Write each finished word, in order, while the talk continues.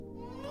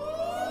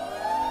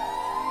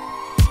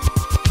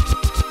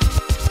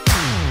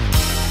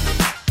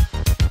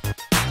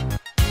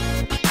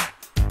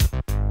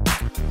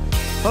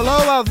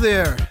Hello out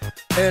there,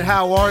 and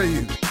how are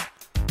you?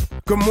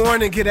 Good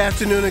morning, good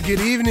afternoon, and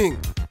good evening,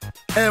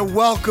 and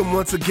welcome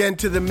once again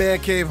to the Man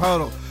Cave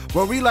Huddle,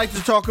 where we like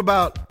to talk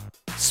about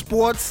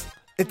sports,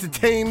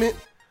 entertainment,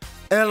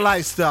 and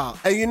lifestyle.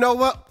 And you know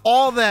what?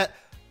 All that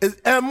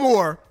and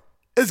more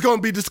is going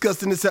to be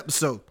discussed in this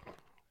episode.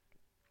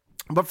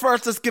 But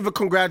first, let's give a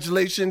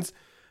congratulations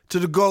to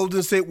the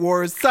Golden State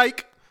Warriors,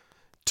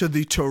 to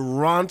the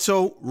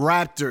Toronto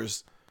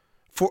Raptors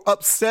for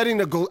upsetting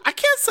the I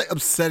can't say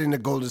upsetting the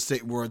Golden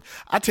State Warriors.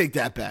 I take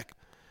that back.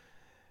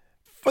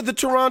 For the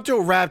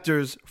Toronto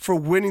Raptors for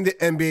winning the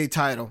NBA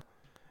title.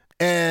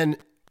 And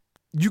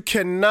you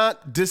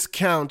cannot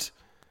discount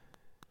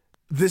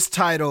this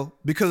title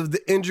because of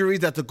the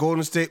injuries that the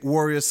Golden State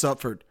Warriors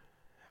suffered.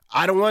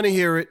 I don't want to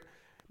hear it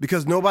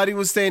because nobody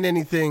was saying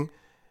anything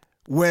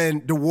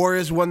when the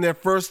Warriors won their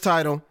first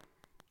title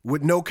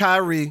with no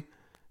Kyrie,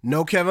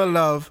 no Kevin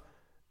Love,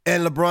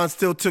 and LeBron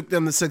still took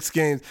them to 6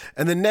 games.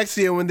 And the next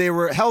year when they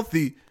were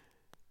healthy,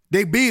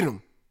 they beat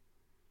them.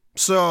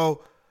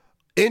 So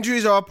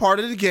injuries are a part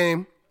of the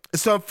game.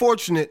 It's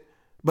unfortunate,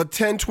 but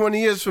 10,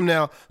 20 years from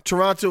now,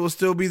 Toronto will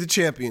still be the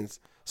champions.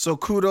 So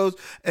kudos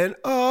and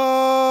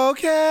oh,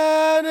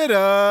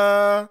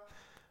 Canada.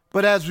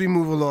 But as we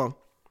move along,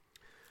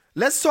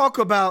 let's talk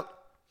about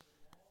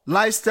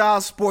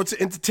lifestyle, sports,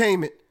 and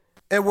entertainment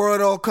and where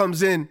it all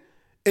comes into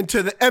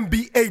the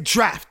NBA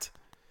draft.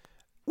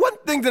 One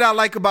thing that I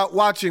like about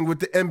watching with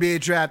the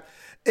NBA draft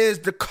is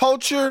the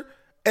culture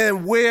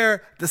and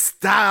where the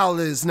style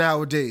is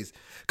nowadays.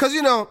 Because,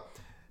 you know,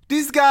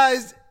 these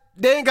guys,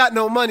 they ain't got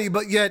no money,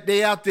 but yet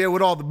they out there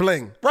with all the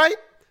bling, right?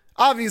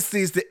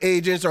 Obviously, it's the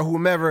agents or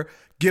whomever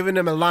giving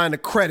them a line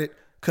of credit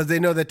because they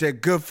know that they're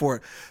good for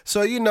it.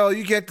 So, you know,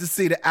 you get to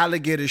see the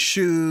alligator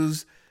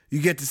shoes. You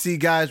get to see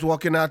guys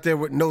walking out there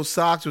with no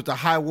socks with a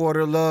high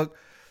water look.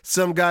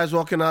 Some guys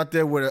walking out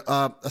there with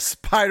a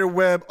spider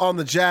web on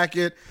the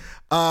jacket.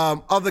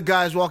 Other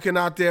guys walking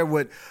out there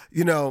with,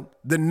 you know,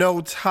 the no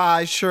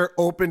tie shirt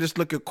open, just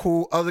looking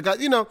cool. Other guys,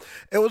 you know,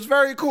 it was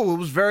very cool. It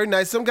was very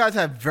nice. Some guys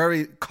have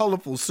very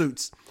colorful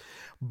suits.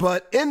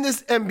 But in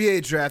this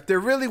NBA draft, there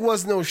really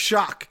was no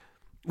shock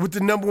with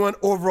the number 1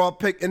 overall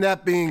pick, and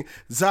that being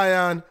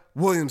Zion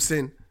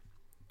Williamson,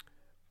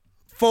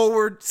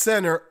 forward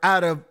center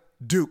out of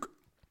Duke.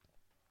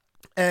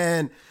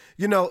 And,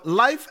 you know,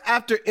 life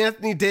after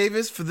Anthony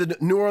Davis for the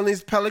New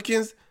Orleans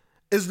Pelicans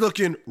is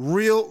looking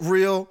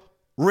real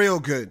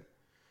good.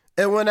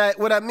 And what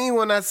I mean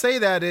when I say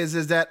that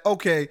is that,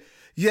 okay,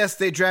 yes,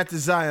 they drafted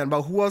Zion,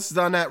 but who else is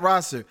on that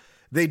roster?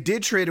 They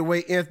did trade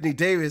away Anthony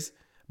Davis,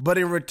 but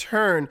in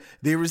return,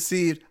 they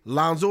received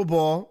Lonzo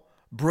Ball,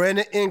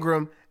 Brandon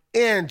Ingram,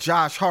 and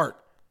Josh Hart.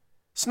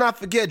 Let's not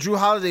forget Drew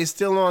Holiday is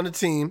still on the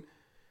team.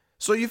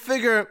 So you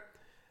figure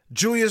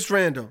Julius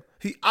Randle,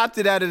 he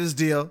opted out of his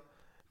deal.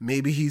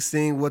 Maybe he's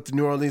seeing what the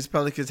New Orleans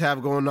Pelicans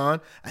have going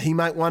on, and he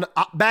might want to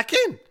opt back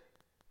in.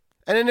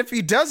 And then if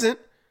he doesn't,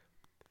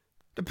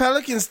 the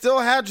Pelicans still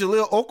have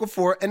Jahlil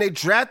Okafor, and they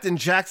drafted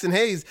Jackson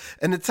Hayes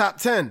in the top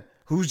 10.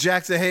 Who's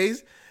Jackson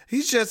Hayes?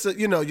 He's just,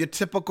 your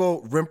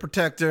typical rim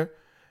protector,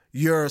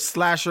 your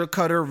slasher,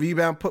 cutter,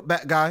 rebound,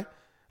 putback guy.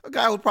 A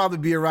guy who'll probably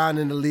be around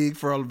in the league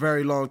for a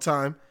very long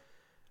time.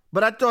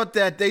 But I thought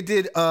that they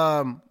did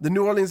the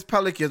New Orleans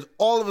Pelicans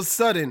all of a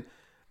sudden.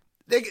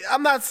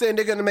 I'm not saying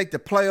they're going to make the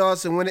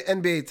playoffs and win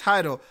an NBA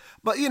title,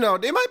 but,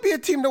 they might be a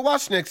team to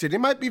watch next year. They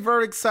might be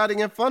very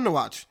exciting and fun to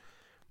watch.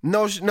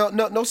 No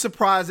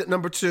surprise at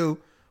number 2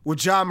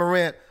 with Ja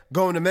Morant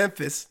going to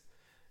Memphis.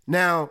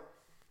 Now,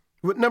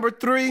 with number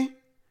 3,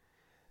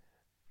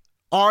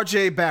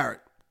 RJ Barrett.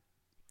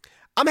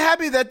 I'm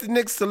happy that the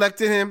Knicks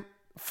selected him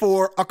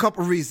for a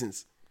couple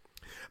reasons.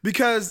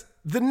 Because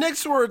the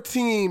Knicks were a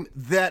team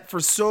that for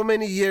so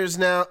many years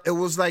now, it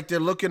was like they're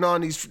looking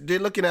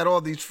at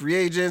all these free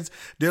agents.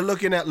 They're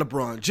looking at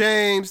LeBron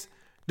James.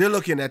 They're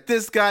looking at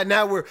this guy.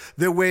 Now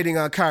they're waiting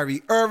on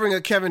Kyrie Irving or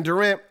Kevin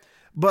Durant.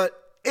 But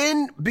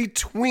in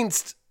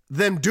betweenst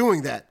them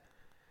doing that,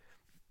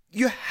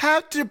 you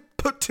have to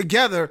put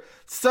together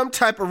some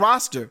type of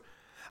roster.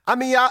 I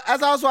mean,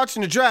 as I was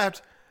watching the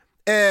draft,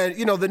 and,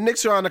 the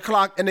Knicks are on the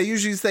clock, and they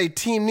usually say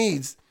team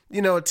needs.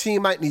 A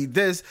team might need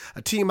this,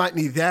 a team might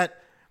need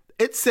that.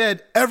 It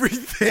said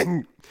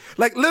everything.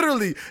 Like,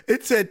 literally,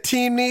 it said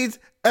team needs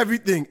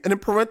everything. And in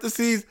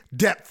parentheses,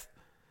 depth.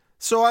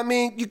 So, I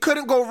mean, you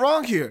couldn't go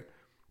wrong here.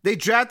 They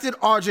drafted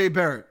RJ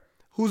Barrett,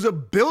 who's a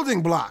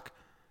building block.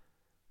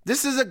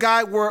 This is a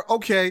guy where,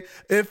 okay,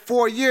 in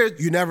 4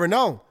 years, you never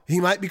know. He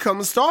might become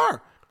a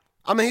star.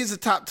 I mean, he's a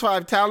top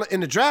 5 talent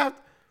in the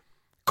draft.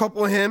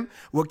 Couple him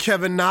with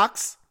Kevin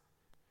Knox.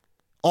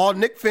 All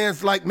Knicks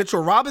fans like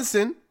Mitchell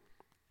Robinson.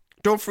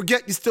 Don't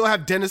forget, you still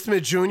have Dennis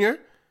Smith Jr.,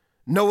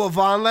 Noah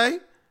Vonleh.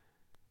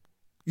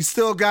 You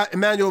still got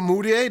Emmanuel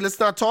Mudiay. Let's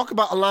not talk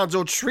about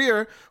Alonzo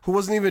Trier, who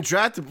wasn't even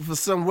drafted, but for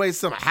some way,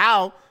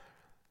 somehow,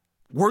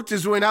 worked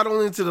his way not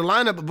only into the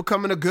lineup, but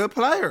becoming a good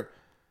player.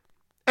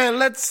 And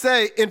let's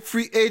say in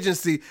free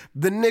agency,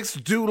 the Knicks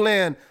do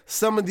land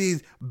some of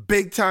these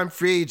big-time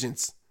free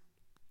agents.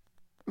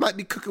 Might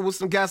be cooking with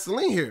some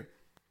gasoline here.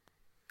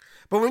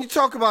 But when you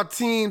talk about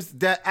teams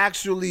that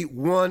actually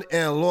won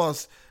and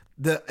lost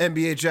the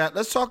NBA draft,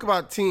 let's talk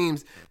about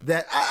teams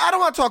that I don't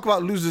want to talk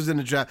about losers in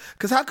the draft,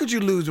 because how could you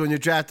lose when you're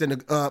drafting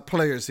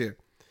players here?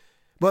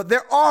 But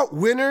there are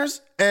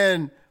winners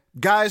and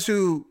guys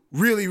who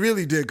really,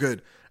 really did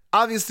good.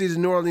 Obviously, the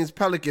New Orleans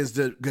Pelicans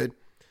did good.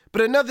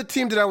 But another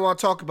team that I want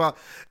to talk about,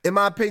 in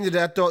my opinion,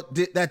 that I thought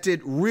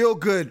did real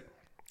good,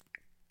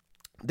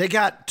 they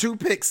got 2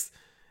 picks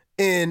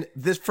in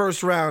this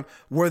first round,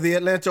 were the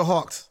Atlanta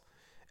Hawks.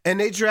 And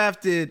they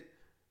drafted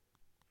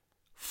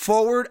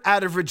forward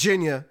out of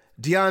Virginia,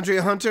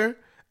 DeAndre Hunter,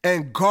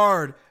 and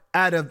guard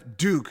out of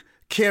Duke,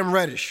 Cam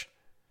Reddish.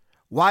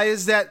 Why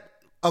is that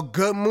a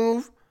good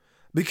move?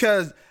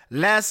 Because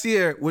last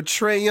year with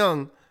Trae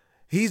Young,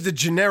 he's the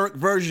generic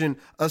version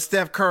of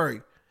Steph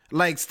Curry.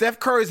 Like Steph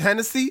Curry's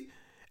Hennessy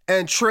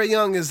and Trae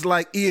Young is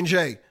like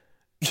E&J.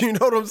 You know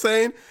what I'm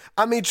saying?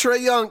 I mean,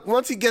 Trae Young,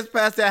 once he gets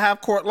past that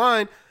half-court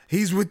line,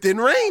 he's within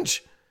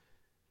range.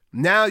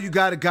 Now you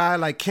got a guy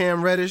like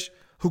Cam Reddish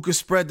who could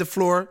spread the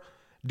floor,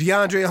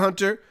 DeAndre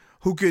Hunter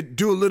who could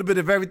do a little bit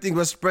of everything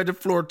but spread the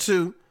floor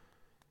too.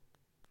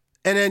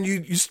 And then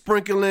you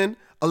sprinkle in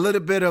a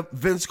little bit of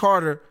Vince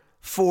Carter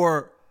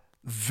for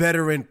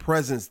veteran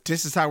presence.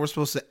 This is how we're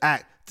supposed to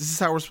act. This is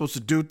how we're supposed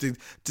to do things.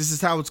 This is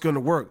how it's going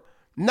to work.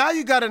 Now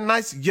you got a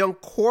nice young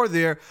core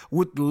there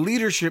with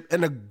leadership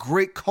and a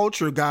great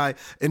culture guy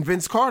in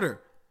Vince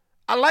Carter.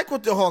 I like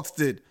what the Hawks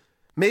did.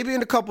 Maybe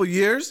in a couple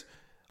years,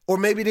 or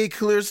maybe they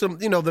clear some,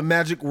 the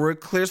magic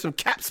word, clear some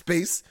cap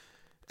space,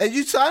 and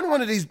you sign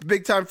one of these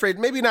big-time trades,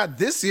 maybe not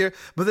this year,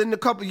 but in a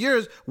couple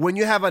years when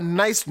you have a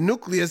nice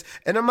nucleus,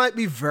 and it might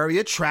be very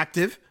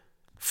attractive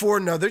for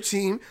another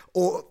team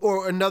or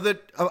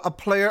a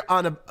player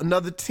on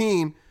another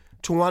team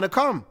to want to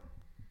come.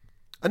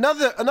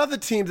 Another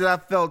team that I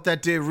felt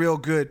that did real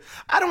good,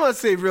 I don't want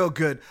to say real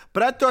good,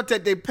 but I thought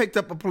that they picked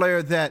up a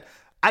player that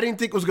I didn't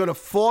think was going to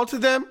fall to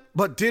them,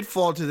 but did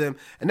fall to them,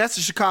 and that's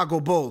the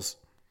Chicago Bulls.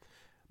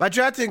 By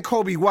drafting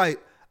Kobe White,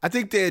 I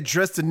think they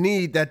addressed the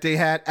need that they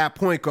had at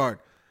point guard,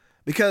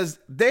 because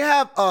they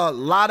have a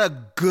lot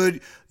of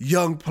good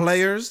young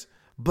players,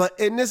 but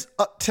in this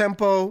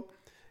up-tempo,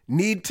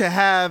 need to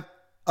have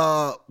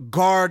a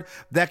guard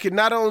that can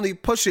not only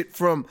push it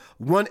from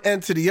one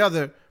end to the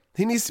other,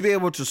 he needs to be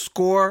able to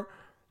score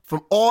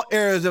from all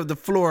areas of the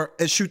floor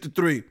and shoot the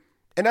three.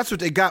 And that's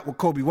what they got with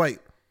Kobe White.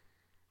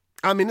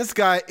 I mean, this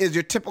guy is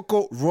your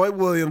typical Roy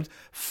Williams,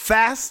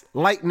 fast,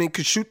 lightning,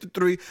 can shoot the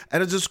three,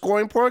 and is a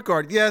scoring point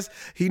guard. Yes,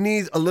 he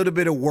needs a little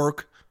bit of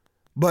work,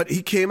 but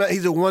he came out,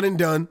 he's a one and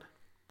done.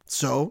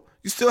 So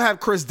you still have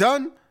Chris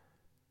Dunn,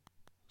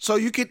 so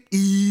you could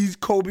ease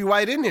Kobe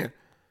White in there.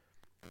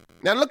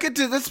 Now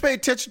let's pay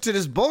attention to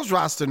this Bulls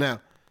roster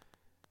now.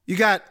 You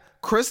got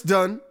Chris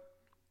Dunn,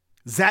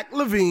 Zach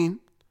LaVine,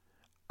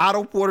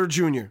 Otto Porter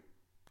Jr.,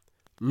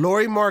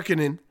 Lauri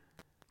Markkanen,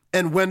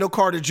 and Wendell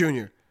Carter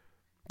Jr.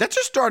 That's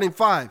your starting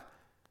 5.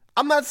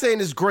 I'm not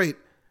saying it's great,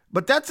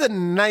 but that's a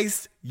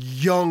nice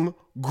young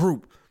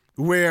group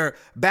where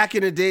back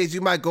in the days you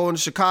might go into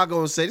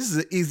Chicago and say, this is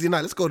an easy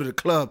night. Let's go to the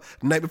club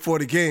the night before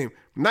the game.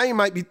 Now you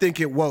might be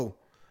thinking, whoa,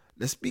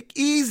 let's be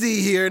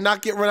easy here and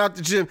not get run out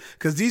the gym,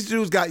 because these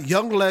dudes got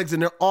young legs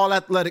and they're all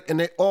athletic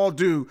and they all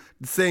do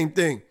the same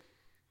thing.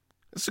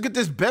 Let's look at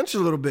this bench a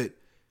little bit.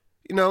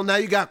 Now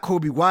you got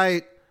Kobe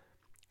White,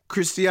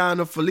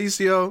 Cristiano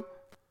Felicio.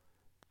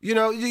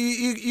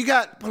 You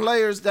got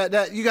players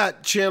that you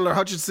got Chandler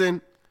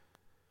Hutchinson,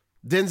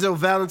 Denzel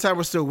Valentine.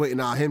 We're still waiting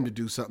on him to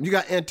do something. You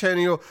got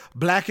Antonio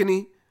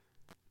Blakeney.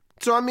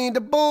 So, I mean, the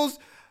Bulls,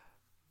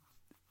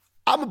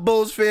 I'm a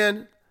Bulls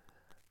fan.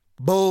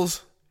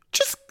 Bulls,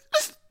 just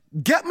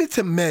get me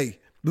to May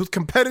with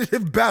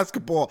competitive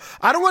basketball.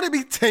 I don't want to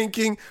be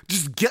tanking.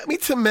 Just get me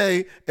to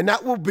May, and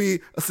that will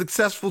be a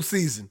successful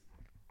season.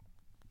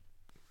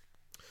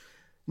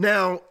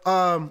 Now,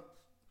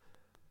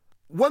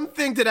 one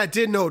thing that I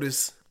did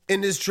notice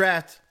in this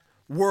draft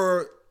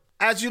were,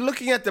 as you're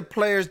looking at the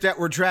players that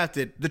were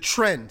drafted, the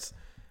trends.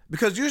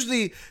 Because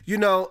usually,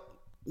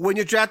 when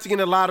you're drafting in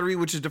the lottery,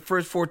 which is the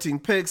first 14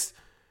 picks,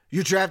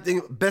 you're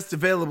drafting best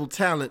available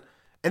talent.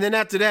 And then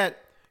after that,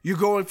 you're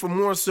going for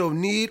more so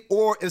need,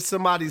 or if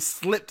somebody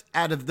slipped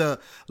out of the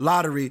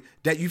lottery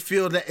that you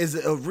feel that is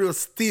a real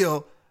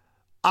steal,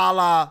 a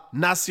la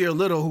Nasir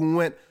Little, who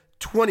went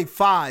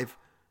 25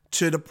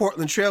 to the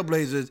Portland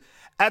Trailblazers.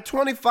 At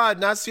 25,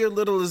 Nasir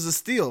Little is a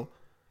steal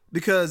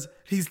because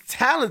he's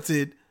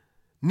talented,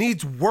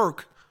 needs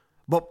work,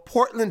 but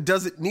Portland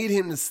doesn't need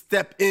him to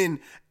step in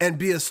and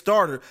be a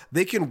starter.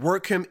 They can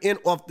work him in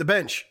off the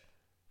bench.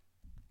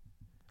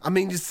 I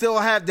mean, you still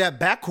have that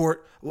backcourt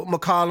with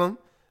McCollum,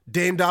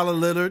 Dame Dollar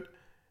Lillard,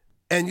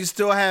 and you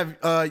still have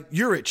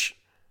Urich.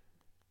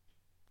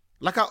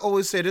 Like I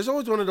always say, there's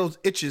always one of those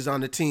itches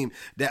on the team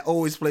that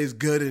always plays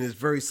good and is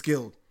very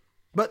skilled.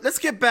 But let's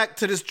get back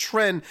to this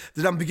trend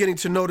that I'm beginning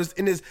to notice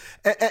in this.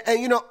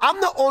 And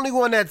I'm the only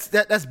one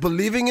that's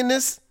believing in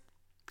this,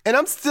 and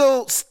I'm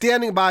still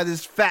standing by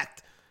this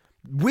fact.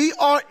 We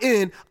are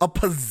in a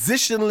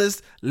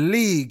positionless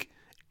league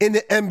in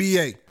the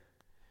NBA.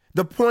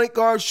 The point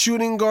guard,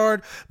 shooting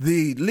guard,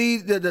 the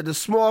lead, the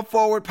small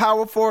forward,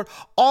 power forward,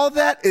 all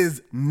that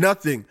is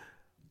nothing.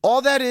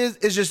 All that is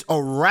just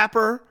a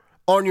wrapper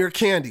on your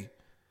candy.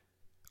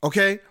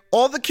 Okay?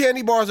 All the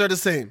candy bars are the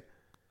same.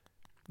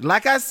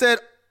 Like I said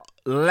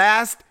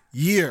last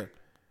year,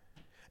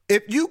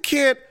 if you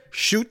can't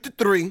shoot the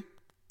three,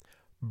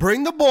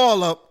 bring the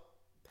ball up,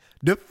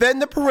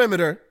 defend the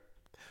perimeter,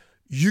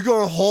 you're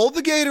going to hold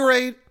the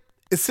Gatorade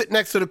and sit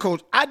next to the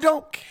coach. I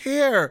don't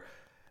care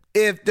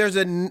if there's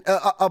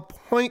a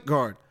point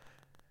guard.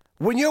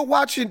 When you're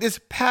watching this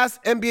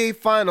past NBA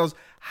Finals,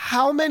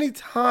 how many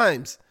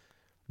times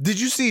did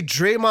you see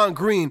Draymond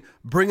Green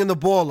bringing the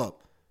ball up?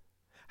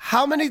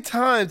 How many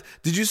times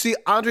did you see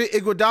Andre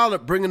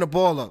Iguodala bringing the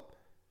ball up?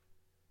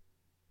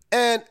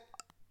 And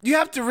you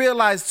have to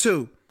realize,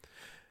 too,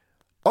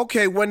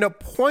 okay, when the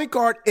point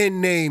guard in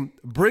name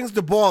brings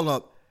the ball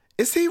up,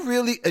 is he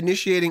really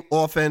initiating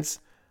offense?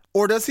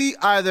 Or does he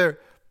either,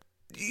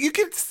 you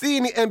can see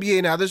in the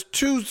NBA now, there's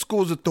two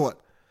schools of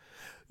thought.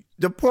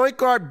 The point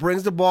guard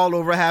brings the ball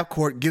over half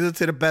court, gives it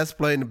to the best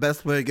player, and the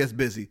best player gets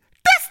busy.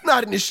 That's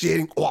not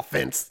initiating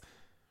offense.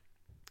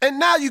 And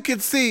now you can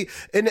see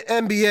in the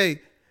NBA,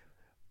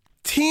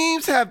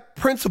 teams have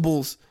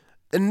principles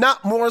and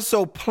not more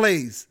so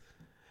plays.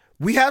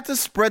 We have to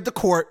spread the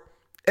court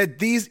at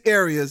these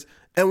areas,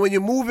 and when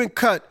you move and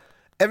cut,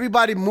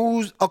 everybody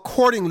moves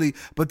accordingly,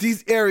 but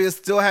these areas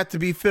still have to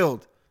be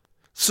filled.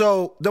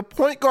 So the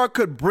point guard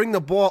could bring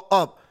the ball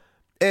up,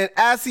 and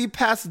as he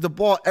passes the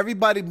ball,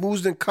 everybody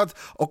moves and cuts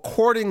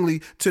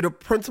accordingly to the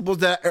principles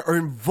that are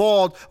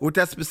involved with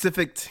that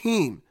specific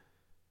team.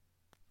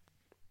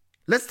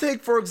 Let's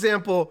take, for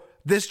example,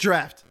 this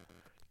draft.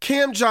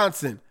 Cam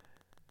Johnson,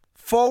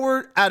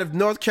 forward out of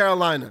North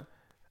Carolina,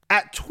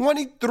 at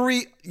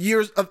 23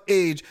 years of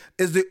age,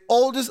 is the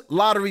oldest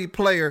lottery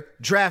player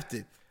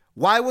drafted.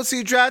 Why was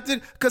he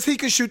drafted? Because he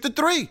could shoot the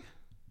three.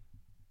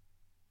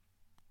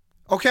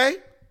 Okay?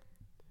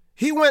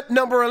 He went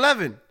number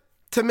 11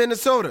 to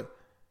Minnesota.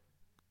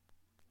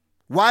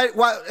 Why?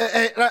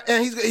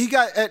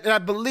 And I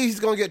believe he's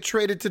going to get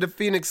traded to the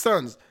Phoenix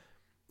Suns.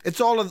 It's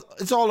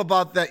all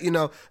about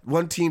that,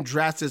 one team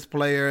drafts this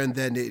player and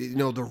then,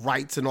 the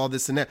rights and all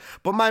this and that.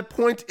 But my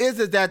point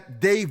is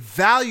that they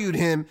valued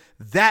him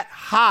that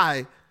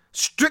high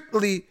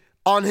strictly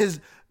on his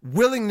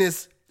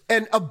willingness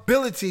and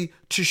ability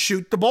to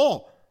shoot the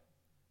ball.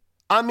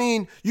 I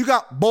mean, you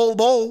got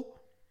Bol,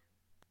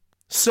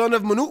 son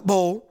of Manute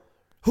Bol,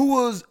 who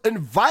was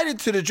invited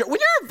to the draft.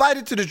 When you're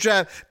invited to the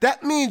draft,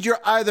 that means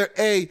you're either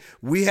A,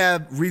 we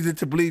have reason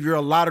to believe you're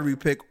a lottery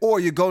pick, or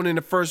you're going in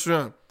the first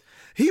round.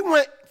 He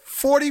went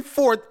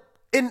 44th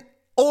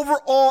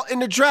overall in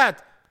the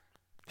draft.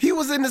 He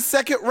was in the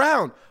second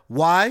round.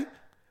 Why?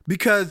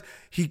 Because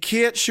he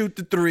can't shoot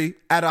the three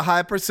at a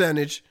high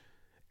percentage,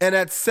 and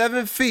at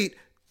 7 feet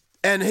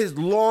and his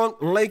long,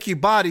 lanky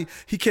body,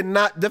 he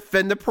cannot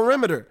defend the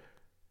perimeter.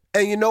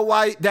 And you know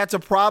why that's a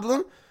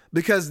problem?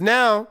 Because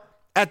now,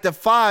 at the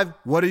 5,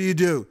 what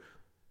do?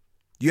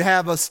 You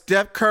have a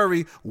Steph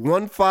Curry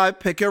 1-5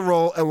 pick and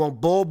roll, and when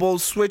Bol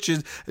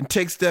switches and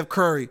takes Steph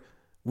Curry,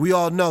 we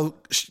all know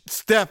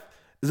Steph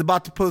is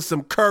about to put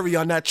some curry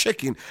on that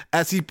chicken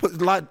as he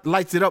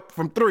lights it up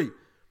from 3.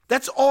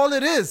 That's all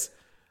it is.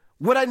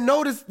 What I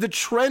noticed the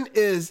trend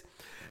is,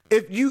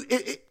 if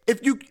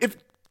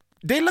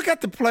they look at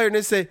the player and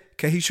they say,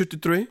 can he shoot the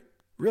 3?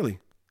 Really?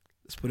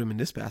 Let's put him in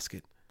this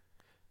basket.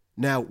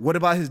 Now, what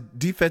about his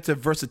defensive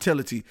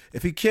versatility?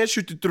 If he can't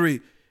shoot the 3,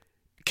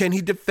 can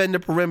he defend the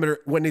perimeter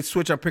when they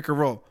switch on pick and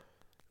roll?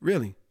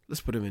 Really?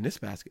 Let's put him in this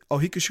basket. Oh,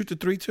 he can shoot the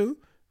 3 too?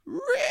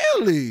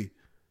 Really?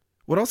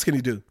 What else can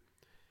he do?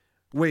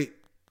 Wait,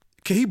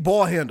 can he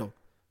ball handle?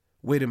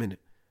 Wait a minute.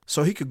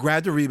 So he could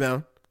grab the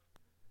rebound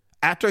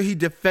after he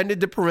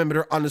defended the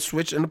perimeter on the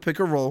switch and the pick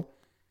and roll,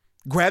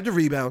 grab the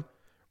rebound,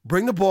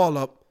 bring the ball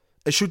up,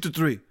 and shoot the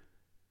 3.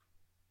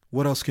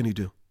 What else can he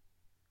do?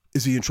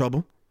 Is he in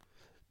trouble?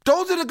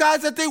 Those are the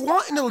guys that they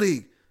want in the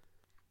league.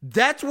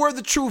 That's where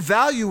the true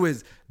value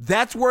is.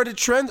 That's where the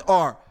trends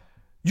are.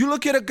 You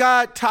look at a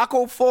guy,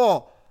 Taco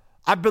Fall.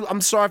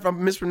 I'm sorry if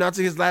I'm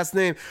mispronouncing his last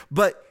name,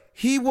 but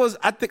he was,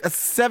 I think, a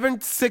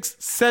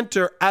 7'6"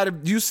 center out of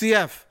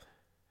UCF.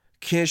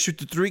 Can't shoot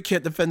the 3,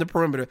 can't defend the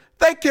perimeter.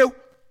 Thank you.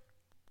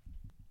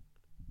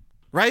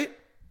 Right?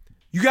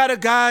 You got a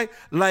guy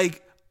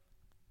like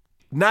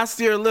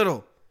Nasir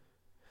Little.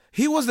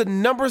 He was the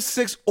number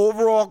 6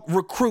 overall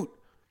recruit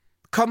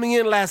coming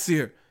in last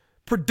year.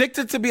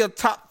 Predicted to be a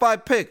top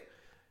 5 pick.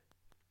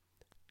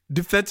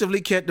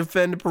 Defensively can't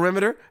defend the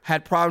perimeter.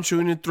 Had problems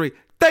shooting the 3.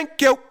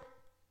 Thank you.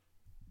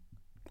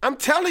 I'm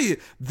telling you,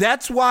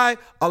 that's why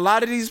a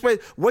lot of these players.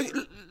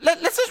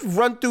 Let's just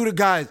run through the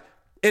guys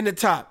in the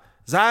top.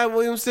 Zion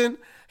Williamson,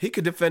 he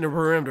could defend the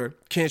perimeter,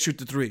 can't shoot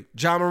the 3.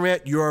 John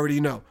Morant, you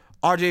already know.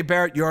 RJ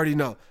Barrett, you already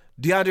know.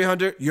 DeAndre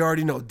Hunter, you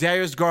already know.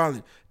 Darius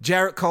Garland,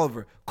 Jarrett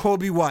Culver,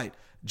 Kobe White,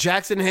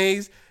 Jackson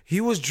Hayes. He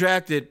was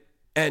drafted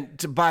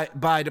by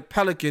the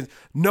Pelicans,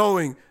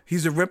 knowing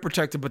he's a rim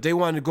protector, but they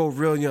wanted to go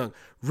real young.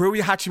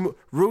 Rui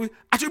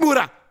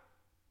Hachimura.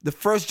 The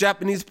first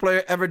Japanese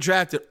player ever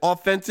drafted.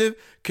 Offensive,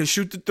 can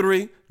shoot the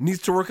three,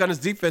 needs to work on his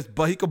defense,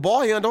 but he can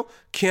ball handle.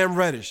 Cam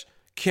Reddish,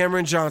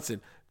 Cameron Johnson,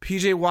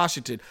 P.J.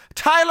 Washington,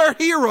 Tyler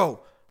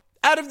Hero,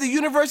 out of the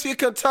University of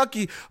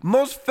Kentucky,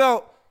 most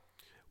felt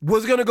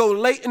was going to go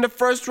late in the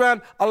first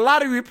round. A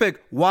lottery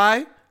pick.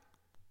 Why?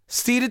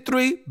 Seeded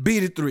 3,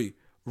 beat 3.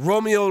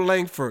 Romeo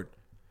Langford.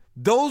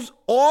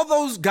 All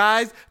those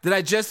guys that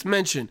I just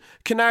mentioned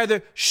can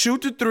either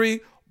shoot the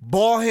 3,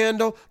 ball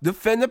handle,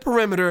 defend the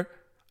perimeter.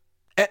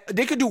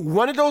 They could do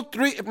one of those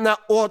 3, if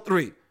not all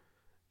 3.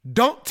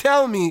 Don't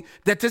tell me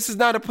that this is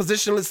not a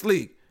positionless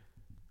league.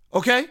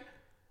 Okay?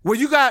 Where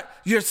you got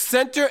your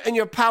center and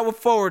your power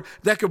forward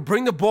that can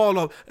bring the ball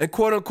up and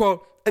quote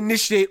unquote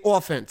initiate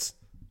offense.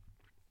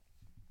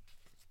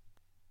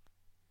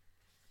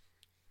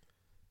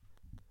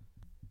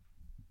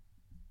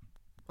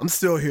 I'm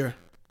still here.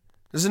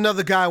 There's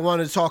another guy I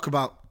wanted to talk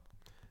about.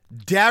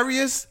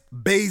 Darius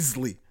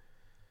Bazley.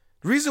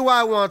 The reason why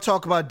I want to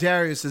talk about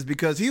Darius is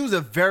because he was a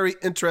very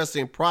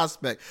interesting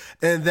prospect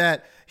in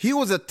that he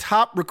was a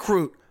top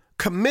recruit,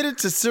 committed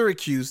to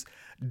Syracuse,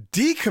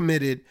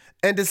 decommitted,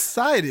 and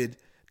decided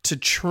to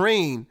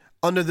train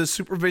under the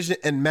supervision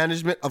and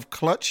management of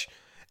Clutch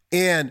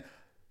and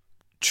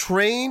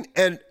train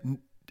and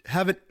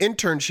have an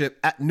internship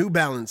at New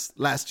Balance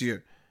last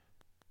year.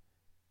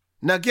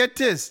 Now get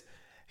this.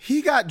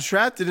 He got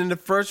drafted in the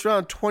first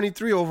round,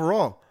 23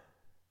 overall.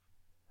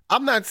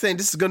 I'm not saying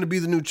this is going to be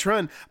the new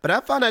trend, but I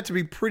found that to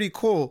be pretty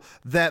cool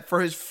that for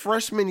his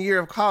freshman year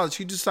of college,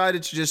 he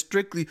decided to just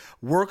strictly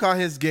work on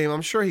his game.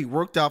 I'm sure he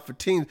worked out for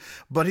teams,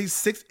 but he's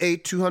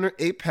 6'8",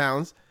 208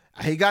 pounds.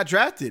 He got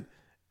drafted.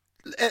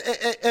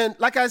 And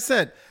like I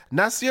said,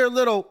 Nasir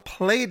Little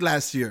played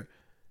last year.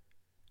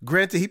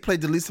 Granted, he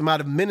played the least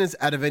amount of minutes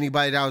out of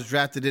anybody that was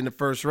drafted in the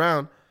first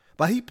round,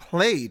 but he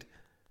played.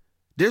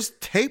 There's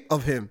tape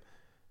of him.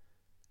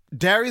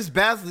 Darius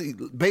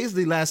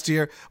Bazley last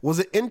year was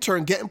an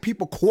intern getting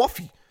people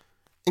coffee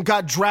and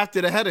got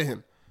drafted ahead of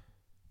him.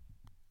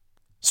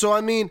 So, I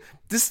mean,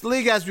 this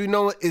league as we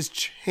know it is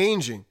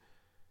changing.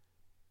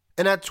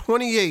 And at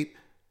 28,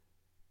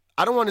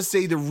 I don't want to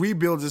say the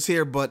rebuild is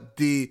here, but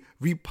the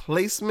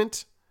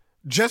replacement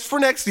just for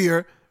next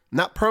year,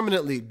 not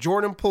permanently,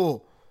 Jordan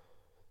Poole,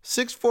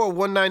 6'4",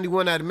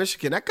 191 out of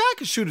Michigan. That guy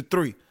can shoot a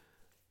 3.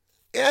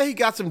 Yeah, he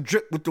got some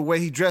drip with the way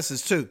he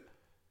dresses too.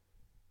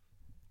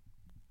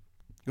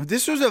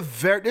 This was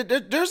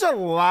there's a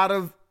lot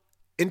of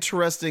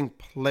interesting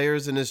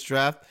players in this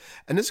draft,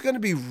 and it's going to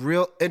be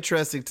real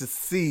interesting to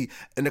see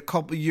in a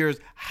couple of years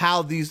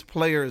how these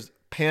players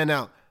pan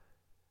out.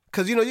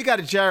 Because, you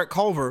got a Jarrett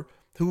Culver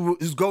who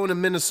is going to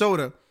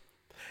Minnesota,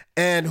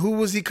 and who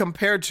was he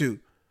compared to?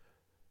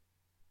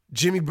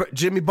 Jimmy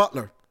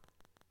Butler.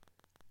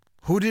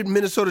 Who did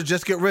Minnesota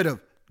just get rid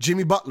of?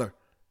 Jimmy Butler.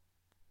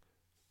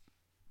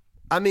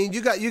 I mean,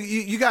 you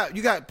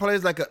got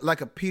players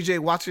like a P.J.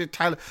 Washington,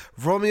 Tyler,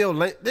 Romeo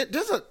Lane.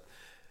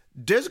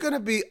 There's going to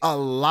be a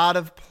lot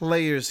of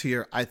players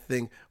here, I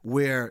think,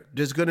 where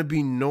there's going to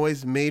be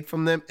noise made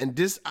from them. And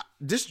this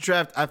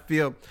draft, I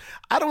feel,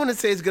 I don't want to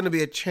say it's going to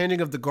be a changing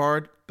of the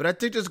guard, but I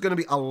think there's going to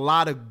be a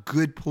lot of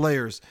good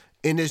players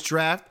in this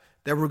draft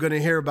that we're going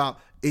to hear about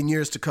in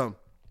years to come.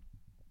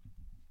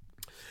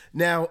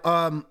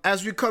 Now,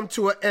 as we come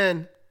to an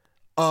end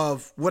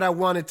of what I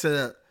wanted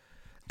to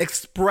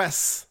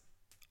express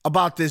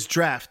about this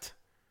draft,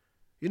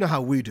 you know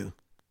how we do.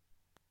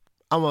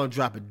 I want to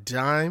drop a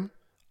dime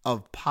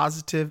of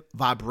positive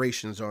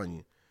vibrations on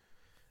you.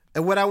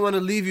 And what I want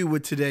to leave you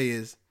with today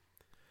is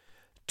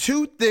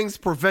 2 things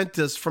prevent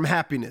us from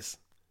happiness: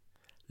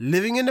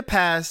 living in the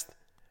past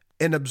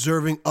and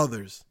observing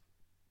others.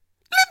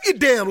 Live your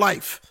damn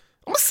life.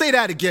 I'm going to say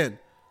that again.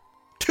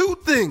 2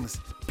 things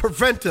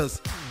prevent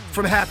us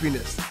from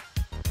happiness: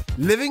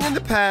 living in the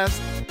past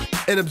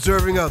and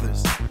observing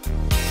others.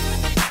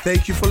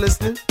 Thank you for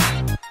listening.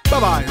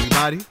 Bye-bye,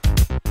 everybody.